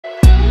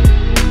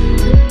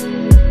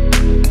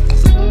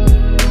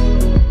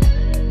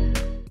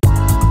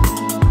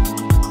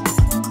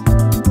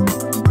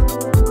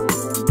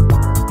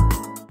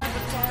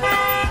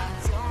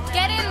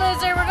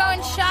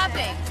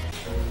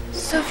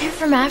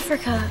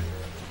Africa,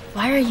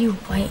 why are you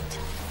white?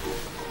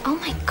 Oh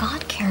my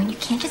God, Karen, you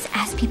can't just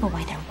ask people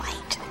why they're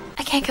white.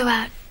 I can't go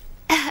out.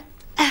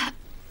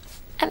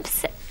 I'm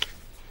sick.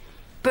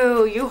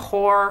 Boo, you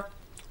whore.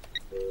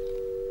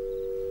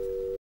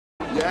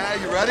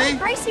 Yeah, you ready?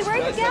 Gracie,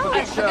 where are you going?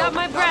 I forgot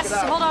my breasts.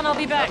 Hold on, I'll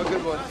be back. Have a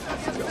good one.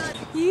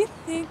 You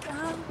think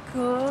I'm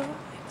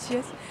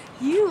gorgeous.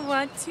 You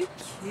want to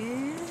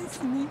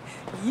kiss me.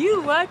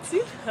 You want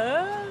to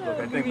hug Look,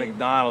 I think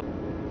McDonald.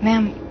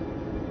 Ma'am,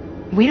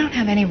 we don't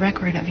have any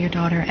record of your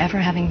daughter ever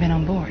having been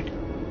on board.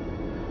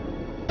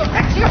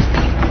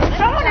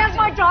 Someone has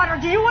my daughter,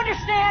 do you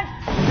understand?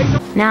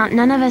 Now,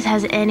 none of us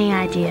has any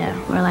idea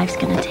where life's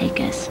gonna take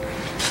us.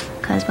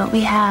 Because what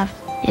we have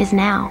is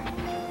now.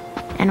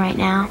 And right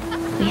now,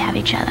 we have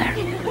each other.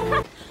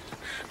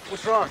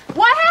 What's wrong?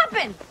 What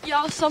happened?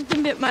 Y'all,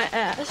 something bit my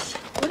ass.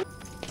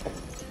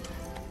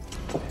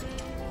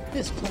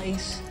 This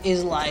place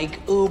is like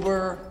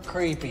uber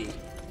creepy.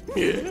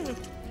 Yeah,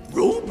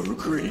 uber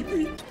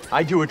creepy.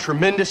 I do a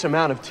tremendous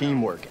amount of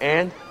teamwork,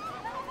 and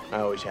I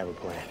always have a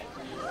plan.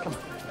 Come on.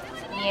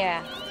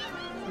 Yeah,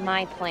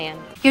 my plan.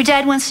 Your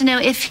dad wants to know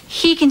if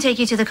he can take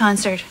you to the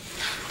concert.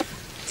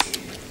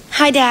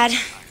 Hi, Dad.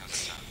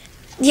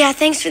 Yeah,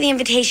 thanks for the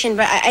invitation,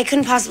 but I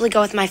couldn't possibly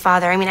go with my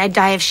father. I mean, I'd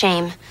die of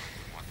shame.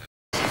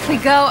 If we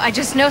go, I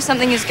just know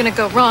something is gonna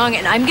go wrong,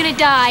 and I'm gonna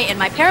die, and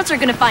my parents are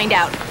gonna find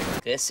out.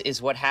 This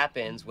is what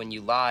happens when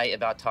you lie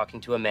about talking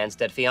to a man's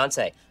dead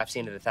fiancé. I've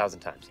seen it 1,000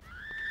 times.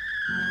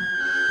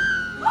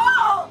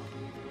 Oh!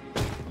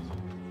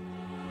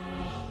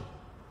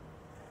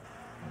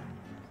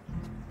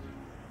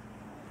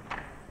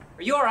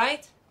 Are you all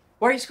right?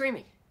 Why are you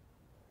screaming?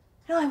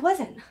 No, I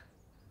wasn't.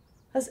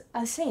 I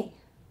was singing.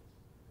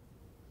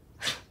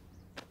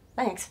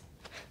 Thanks.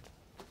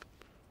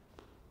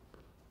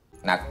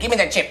 Now give me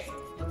that chip.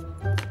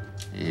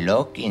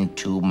 Look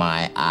into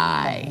my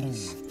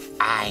eyes.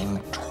 I'm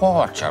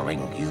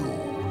torturing you.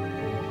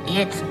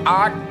 It's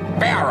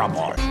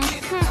unbearable.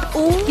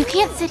 Oh, you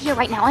can't sit here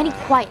right now. I need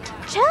quiet.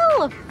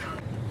 Chill.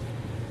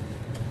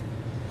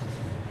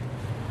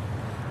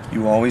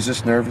 You always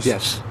this nervous?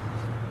 Yes.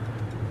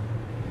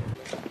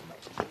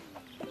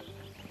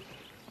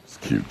 It's a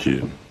cute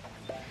kid.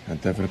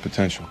 Got definite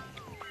potential.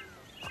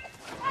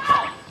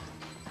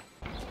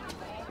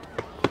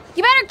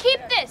 You better keep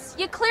this.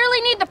 You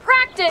clearly need the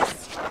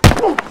practice.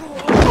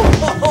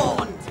 Come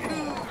on, Dave.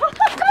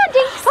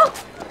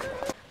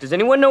 Does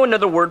anyone know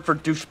another word for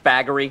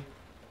douchebaggery?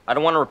 I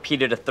don't want to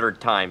repeat it a third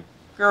time.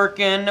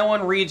 Gherkin, no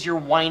one reads your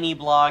whiny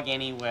blog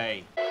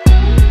anyway.